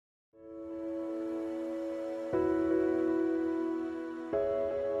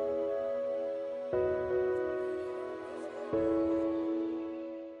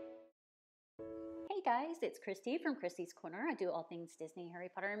it's Christy from Christy's Corner. I do all things Disney, Harry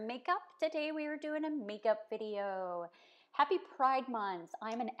Potter, and makeup. Today we are doing a makeup video. Happy Pride Month.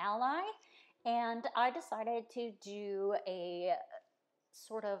 I'm an ally, and I decided to do a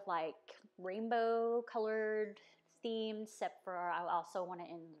sort of like rainbow colored theme, except for I also want to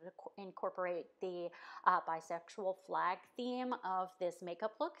incorporate the bisexual flag theme of this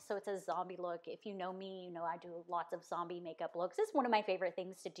makeup look. So it's a zombie look. If you know me, you know I do lots of zombie makeup looks. It's one of my favorite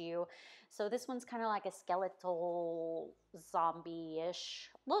things to do. So this one's kind of like a skeletal zombie-ish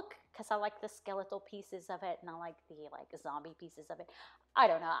look because I like the skeletal pieces of it and I like the zombie pieces of it. I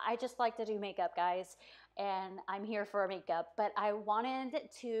don't know. I just like to do makeup, guys, and I'm here for makeup, but I wanted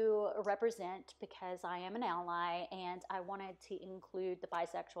to represent because I am an ally and I wanted to include the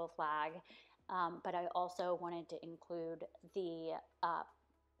bisexual flag, but I also wanted to include the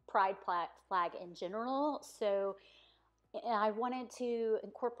pride flag in general. So I wanted to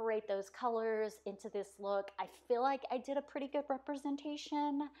incorporate those colors into this look. I feel like I did a pretty good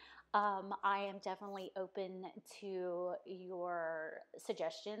representation. I am definitely open to your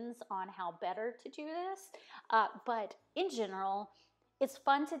suggestions on how better to do this. But in general, it's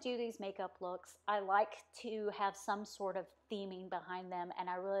fun to do these makeup looks. I like to have some sort of theming behind them, and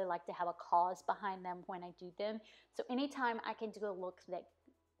I really like to have a cause behind them when I do them. So anytime I can do a look that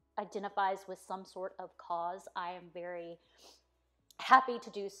identifies with some sort of cause, I am very happy to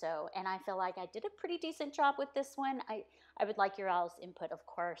do so, and I feel like I did a pretty decent job with this one. I would like your all's input, of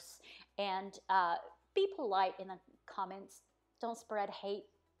course, and be polite in the comments. Don't spread hate.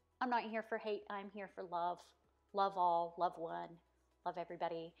 I'm not here for hate. I'm here for love. Love all, love one, love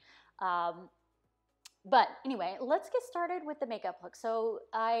everybody. But anyway, let's get started with the makeup look. So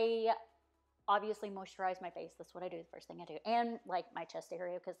I obviously moisturize my face. That's what I do, the first thing I do. And like my chest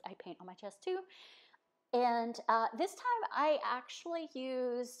area, because I paint on my chest too. And this time I actually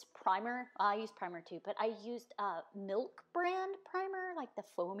used primer. I used primer too, but I used Milk brand primer, like the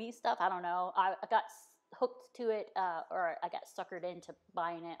foamy stuff. I don't know. I got hooked to it, or I got suckered into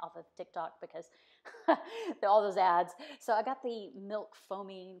buying it off of TikTok because all those ads. So I got the Milk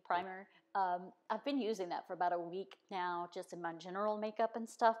foamy primer. I've been using that for about a week now, just in my general makeup and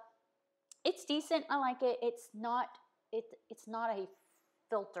stuff. It's decent. I like it. It's not a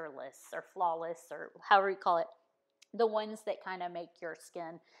filterless or flawless or however you call it. The ones that kind of make your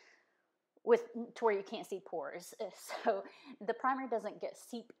skin to where you can't see pores. So the primer doesn't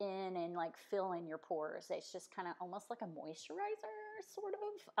seep in and like fill in your pores. It's just kind of almost like a moisturizer, sort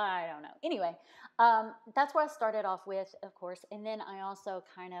of. I don't know. Anyway, that's what I started off with, of course. And then I also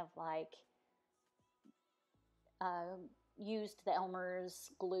kind of like used the Elmer's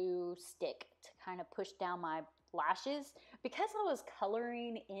glue stick to kind of push down my lashes because I was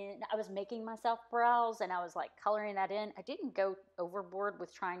I was making myself brows and I was like coloring that in. I didn't go overboard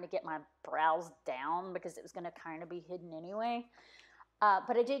with trying to get my brows down because it was going to kind of be hidden anyway.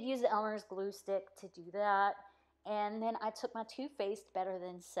 But I did use the Elmer's glue stick to do that. And then I took my Too Faced Better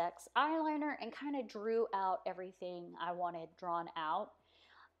Than Sex eyeliner and kind of drew out everything I wanted drawn out.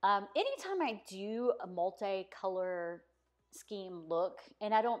 Anytime I do a multicolor scheme look,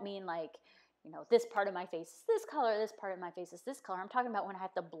 and I don't mean like, you know, this part of my face is this color, this part of my face is this color. I'm talking about when I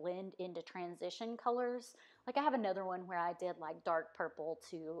have to blend into transition colors. Like I have another one where I did like dark purple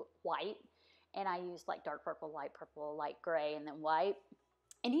to white, and I used like dark purple, light gray, and then white.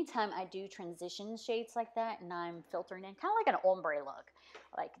 Anytime I do transition shades like that and I'm filtering in, kind of like an ombre look,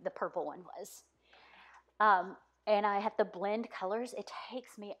 like the purple one was, and I have to blend colors, it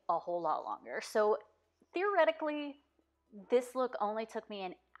takes me a whole lot longer. So theoretically, this look only took me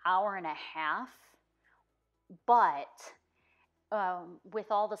an hour and a half, but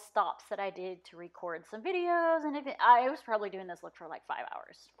with all the stops that I did to record some videos and everything, I was probably doing this look for like 5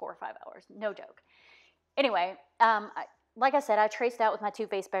 hours, 4 or 5 hours, no joke. Anyway, like I said, I traced out with my Too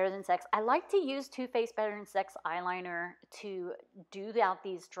Faced Better Than Sex. I like to use Too Faced Better Than Sex eyeliner to do out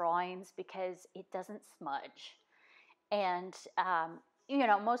these drawings because it doesn't smudge. And you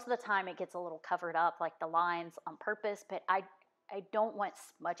know, most of the time it gets a little covered up, like the lines on purpose, but I don't want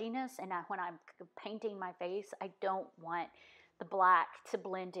smudginess, and when I'm painting my face, I don't want the black to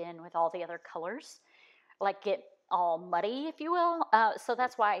blend in with all the other colors, like get all muddy, if you will. So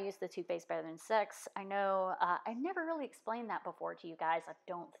that's why I use the Too Faced Better Than Sex. I know I never really explained that before to you guys, I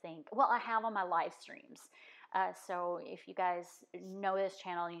don't think. Well, I have on my live streams. So if you guys know this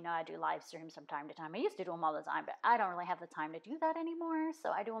channel, you know I do live streams from time to time. I used to do them all the time, but I don't really have the time to do that anymore,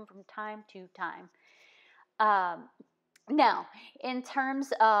 so I do them from time to time. Now, in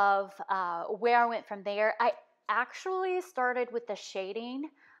terms of where I went from there, I actually started with the shading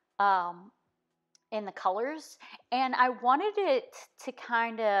in the colors, and I wanted it to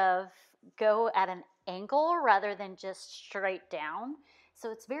kind of go at an angle rather than just straight down.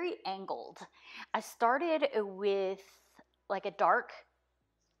 So it's very angled. I started with like a dark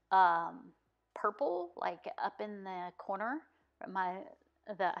purple, like up in the corner,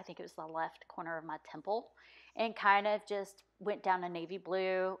 I think it was the left corner of my temple, and kind of just went down to navy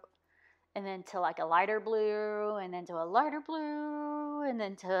blue, and then to like a lighter blue, and then to a lighter blue, and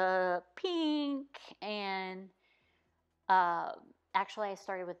then to pink, and actually I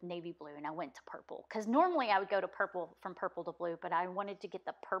started with navy blue and I went to purple, because normally I would go to purple, from purple to blue, but I wanted to get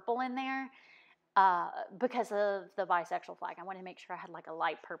the purple in there because of the bisexual flag. I wanted to make sure I had like a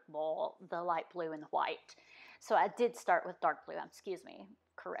light purple, the light blue, and the white. So I did start with dark blue,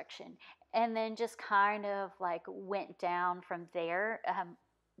 correction. And then just kind of like went down from there,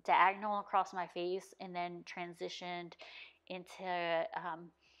 diagonal across my face, and then transitioned into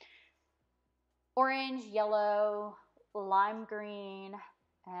orange, yellow, lime green,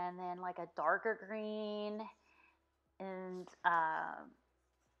 and then like a darker green, and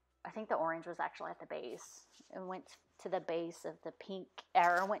I think the orange was actually at the base. It went to the base of the pink,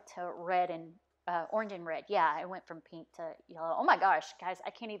 or I went to red and orange and red. Yeah, I went from pink to yellow. Oh my gosh, guys,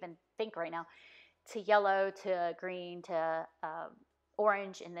 I can't even think right now. To yellow, to green, to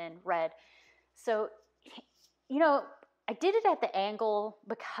orange, and then red. So, you know, I did it at the angle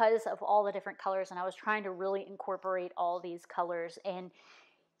because of all the different colors, and I was trying to really incorporate all these colors. And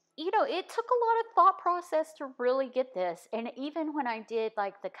you know, it took a lot of thought process to really get this. And even when I did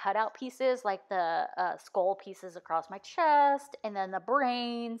like the cutout pieces, like the skull pieces across my chest, and then the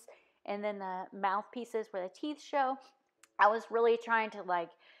brains, and then the mouth pieces where the teeth show, I was really trying to like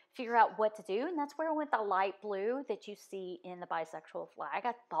figure out what to do. And that's where I went the light blue that you see in the bisexual flag.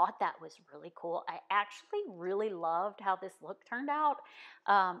 I thought that was really cool. I actually really loved how this look turned out.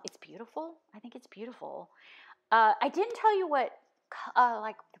 It's beautiful. I think it's beautiful. I didn't tell you what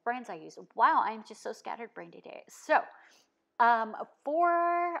like the brands I use. Wow, I'm just so scatterbrained today. So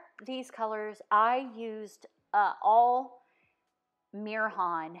for these colors, I used all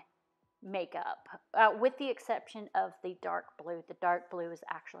Mirhan makeup, with the exception of the dark blue. The dark blue is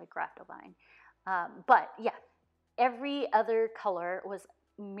actually Graftovine. But yeah, every other color was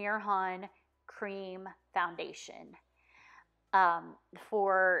Mirhan cream foundation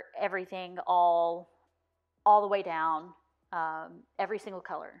for everything, all the way down. Every single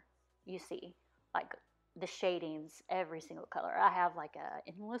color you see, like the shadings, every single color. I have like a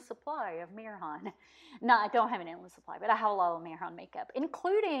endless supply of Mirhan. No, I don't have an endless supply, but I have a lot of Mirhan makeup,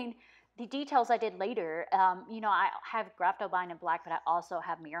 including the details I did later. You know, I have Graftovine in black, but I also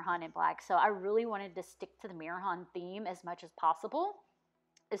have Mirhan in black. So I really wanted to stick to the Mirhan theme as much as possible.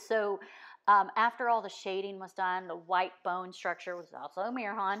 So after all the shading was done, the white bone structure was also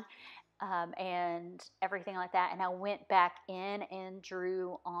Mirhan. And everything like that. And I went back in and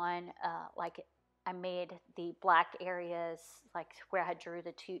drew on, like I made the black areas, like where I drew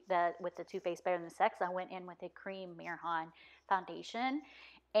with the Too Faced Better Than Sex. I went in with a cream Mirhan foundation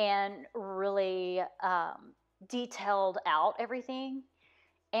and really detailed out everything.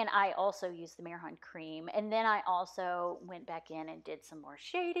 And I also used the Mirhan cream. And then I also went back in and did some more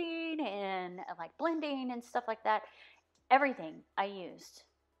shading and like blending and stuff like that. Everything I used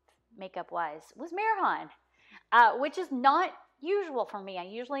makeup wise was Mirhan, which is not usual for me. I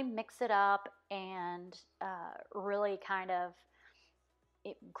usually mix it up and really kind of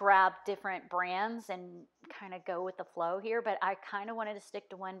grab different brands and kind of go with the flow here, but I kind of wanted to stick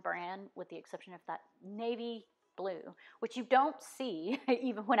to one brand with the exception of that navy blue, which you don't see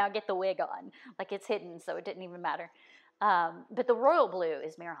even when I get the wig on. Like it's hidden, so it didn't even matter. But the royal blue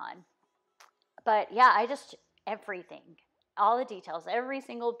is Mirhan. But yeah, everything. All the details, every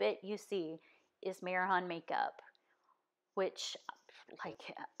single bit you see is Mirhan makeup, which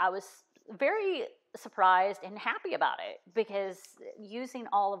like I was very surprised and happy about it, because using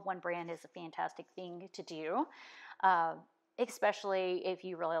all of one brand is a fantastic thing to do, especially if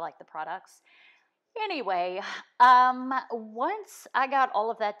you really like the products. Anyway, once I got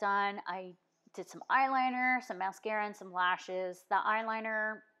all of that done, I did some eyeliner, some mascara, and some lashes. The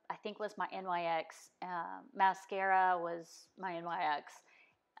eyeliner, I think, was my NYX. Mascara was my NYX.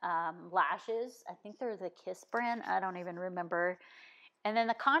 Lashes, I think they're the Kiss brand. I don't even remember. And then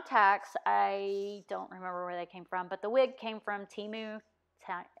the contacts, I don't remember where they came from, but the wig came from Temu.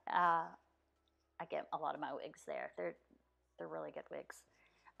 I get a lot of my wigs there. They're really good wigs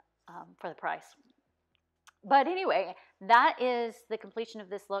for the price. But anyway, that is the completion of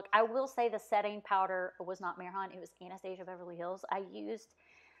this look. I will say the setting powder was not Mirhan. It was Anastasia Beverly Hills.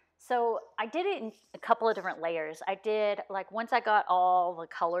 So I did it in a couple of different layers. I did, like, once I got all the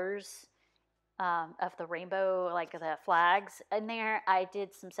colors of the rainbow, like the flags in there, I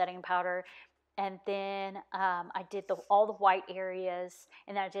did some setting powder. And then I did all the white areas,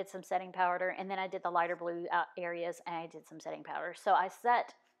 and then I did some setting powder, and then I did the lighter blue areas, and I did some setting powder. So I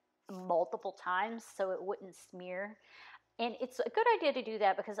set multiple times so it wouldn't smear. And it's a good idea to do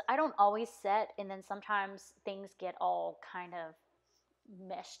that because I don't always set, and then sometimes things get all kind of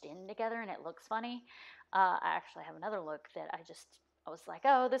meshed in together and it looks funny. I actually have another look that I was like,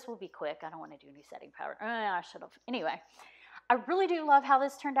 oh, this will be quick. I don't want to do any setting powder. I should have. Anyway, I really do love how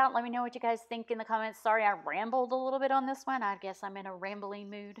this turned out. Let me know what you guys think in the comments. Sorry I rambled a little bit on this one. I guess I'm in a rambling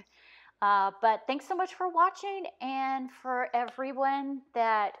mood. But thanks so much for watching, and for everyone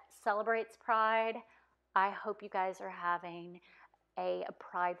that celebrates Pride, I hope you guys are having a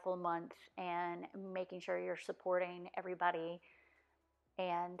prideful month and making sure you're supporting everybody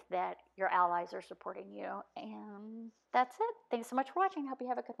and that your allies are supporting you. And that's it. Thanks so much for watching. Hope you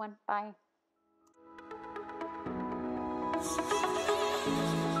have a good one. Bye.